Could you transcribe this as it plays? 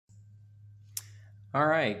All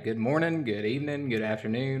right, good morning, good evening, good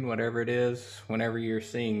afternoon, whatever it is, whenever you're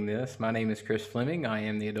seeing this. My name is Chris Fleming. I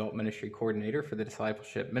am the Adult Ministry Coordinator for the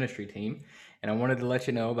Discipleship Ministry team, and I wanted to let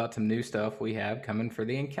you know about some new stuff we have coming for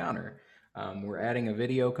the Encounter. We're adding a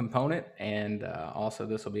video component, and also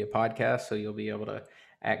this will be a podcast, so you'll be able to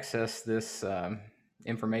access this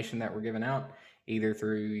information that we're giving out either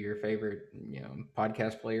through your favorite,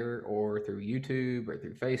 podcast player or through YouTube or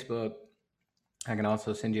through Facebook. I can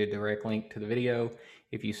also send you a direct link to the video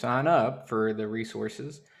if you sign up for the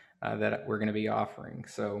resources that we're going to be offering.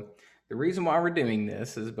 So, the reason why we're doing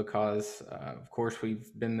this is because, of course, we've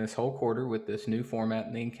been this whole quarter with this new format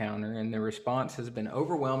in the encounter, and the response has been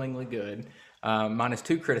overwhelmingly good, minus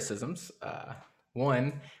two criticisms.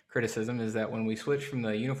 One criticism is that when we switched from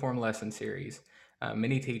the uniform lesson series,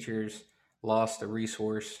 many teachers lost a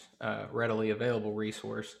resource, readily available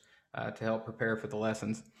resource, to help prepare for the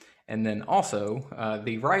lessons. And then also,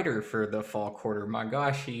 the writer for the fall quarter, my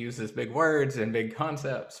gosh, he uses big words and big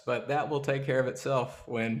concepts, but that will take care of itself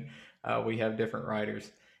when we have different writers.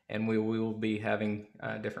 And we will be having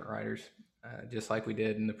different writers, just like we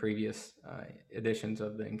did in the previous editions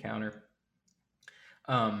of the encounter.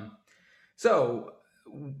 Um, so,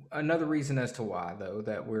 another reason as to why, though,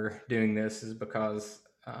 that we're doing this is because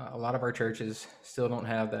a lot of our churches still don't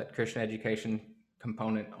have that Christian education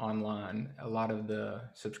component online. A lot of the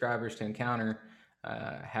subscribers to Encounter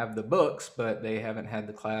have the books, but they haven't had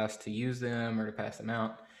the class to use them or to pass them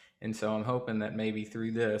out. And so I'm hoping that maybe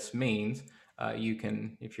through this means you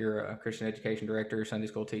can, if you're a Christian education director or Sunday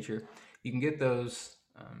school teacher, you can get those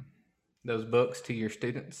books to your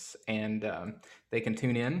students, and they can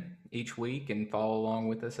tune in each week and follow along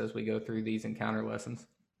with us as we go through these encounter lessons.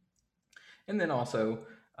 And then also,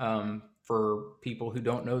 for people who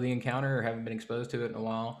don't know the encounter or haven't been exposed to it in a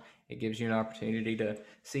while, it gives you an opportunity to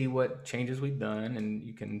see what changes we've done, and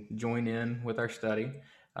you can join in with our study.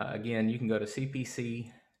 Again, you can go to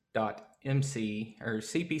cpc.mc or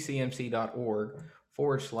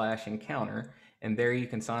cpcmc.org/encounter, and there you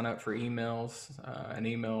can sign up for emails, an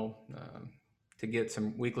email to get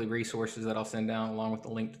some weekly resources that I'll send down along with the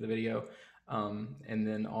link to the video. And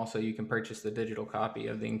then also you can purchase the digital copy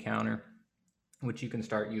of the encounter, which you can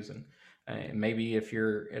start using. Maybe if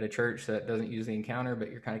you're at a church that doesn't use the encounter,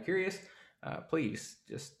 but you're kind of curious, please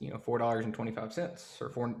just $4.25 or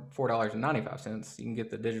 $4.95. You can get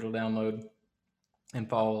the digital download and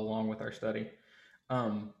follow along with our study.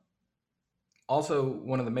 Um, Also,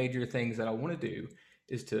 one of the major things that I want to do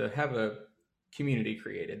is to have a community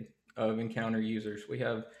created of encounter users. We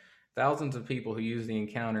have thousands of people who use the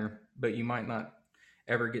encounter, but you might not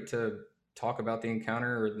ever get to talk about the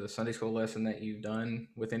encounter or the Sunday school lesson that you've done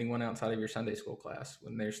with anyone outside of your Sunday school class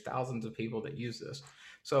when there's thousands of people that use this.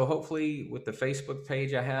 So hopefully with the Facebook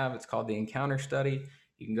page I have, it's called the Encounter Study.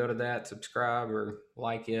 You can go to that, subscribe or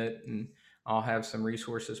like it, and I'll have some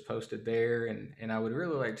resources posted there, and I would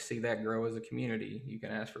really like to see that grow as a community. You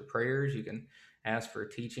can ask for prayers, you can ask for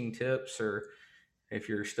teaching tips, or if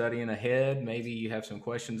you're studying ahead, maybe you have some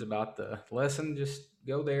questions about the lesson, just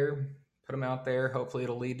go there, put them out there. Hopefully,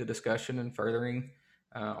 it'll lead to discussion and furthering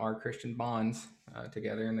our Christian bonds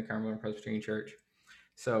together in the Cumberland Presbyterian Church.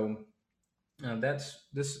 So that's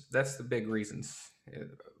the big reasons.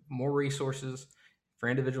 More resources for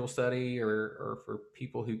individual study, or for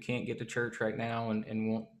people who can't get to church right now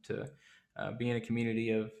and want to be in a community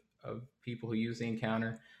of people who use the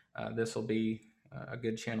encounter. This will be a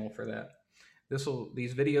good channel for that.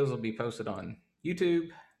 These videos will be posted on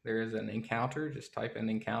YouTube. There is an encounter. Just type in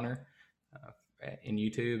encounter in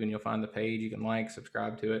YouTube, and you'll find the page. You can like,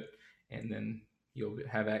 subscribe to it, and then you'll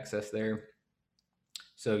have access there.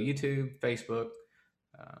 So YouTube, Facebook,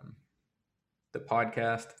 um, the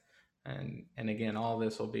podcast, and again, all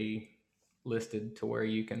this will be listed to where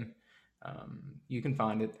you can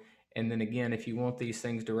find it. And then again, if you want these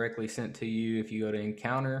things directly sent to you, if you go to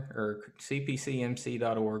encounter or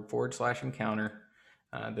cpcmc.org/encounter,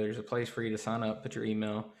 there's a place for you to sign up, put your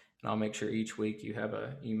email, and I'll make sure each week you have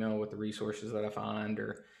an email with the resources that I find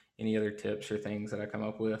or any other tips or things that I come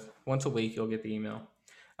up with. Once a week, you'll get the email.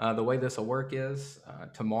 The way this will work is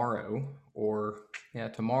tomorrow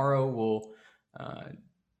we'll uh,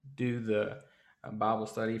 do the Bible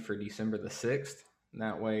study for December the 6th. And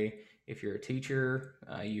that way, if you're a teacher,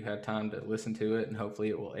 you have time to listen to it, and hopefully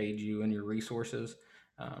it will aid you in your resources.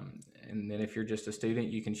 And then if you're just a student,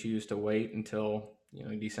 you can choose to wait until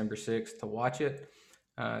December 6th to watch it.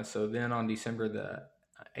 So then on December the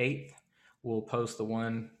 8th, we'll post the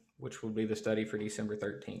one which will be the study for December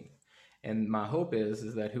 13th. And my hope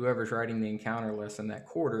is that whoever's writing the encounter lesson that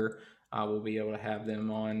quarter, I will be able to have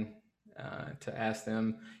them on to ask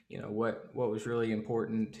them, what was really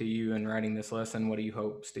important to you in writing this lesson. What do you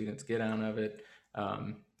hope students get out of it?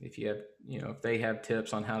 If you have, if they have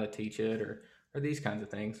tips on how to teach it, or these kinds of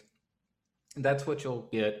things, that's what you'll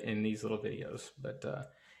get in these little videos. But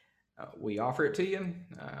we offer it to you.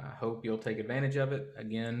 I hope you'll take advantage of it.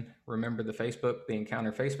 Again, remember the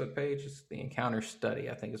Encounter Facebook page. It's the Encounter Study,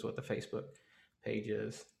 I think is what the Facebook page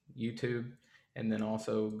is. YouTube, and then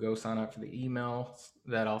also go sign up for the emails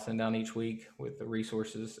that I'll send out each week with the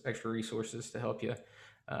resources, extra resources to help you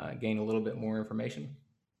gain a little bit more information.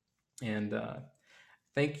 And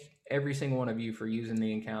thank every single one of you for using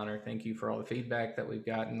the Encounter. Thank you for all the feedback that we've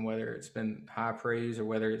gotten, whether it's been high praise or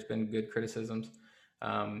whether it's been good criticisms.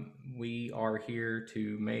 We are here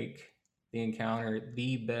to make the Encounter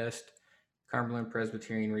the best Cumberland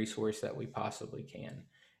Presbyterian resource that we possibly can.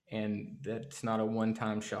 And that's not a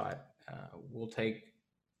one-time shot. We'll take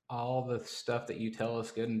all the stuff that you tell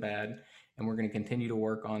us, good and bad, and we're going to continue to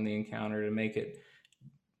work on the Encounter to make it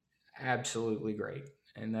absolutely great.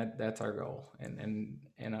 And that's our goal. And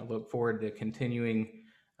I look forward to continuing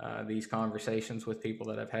these conversations with people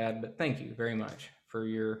that I've had. But thank you very much for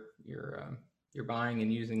your buying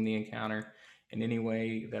and using the Encounter. In any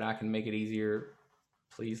way that I can make it easier,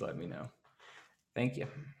 please let me know. Thank you.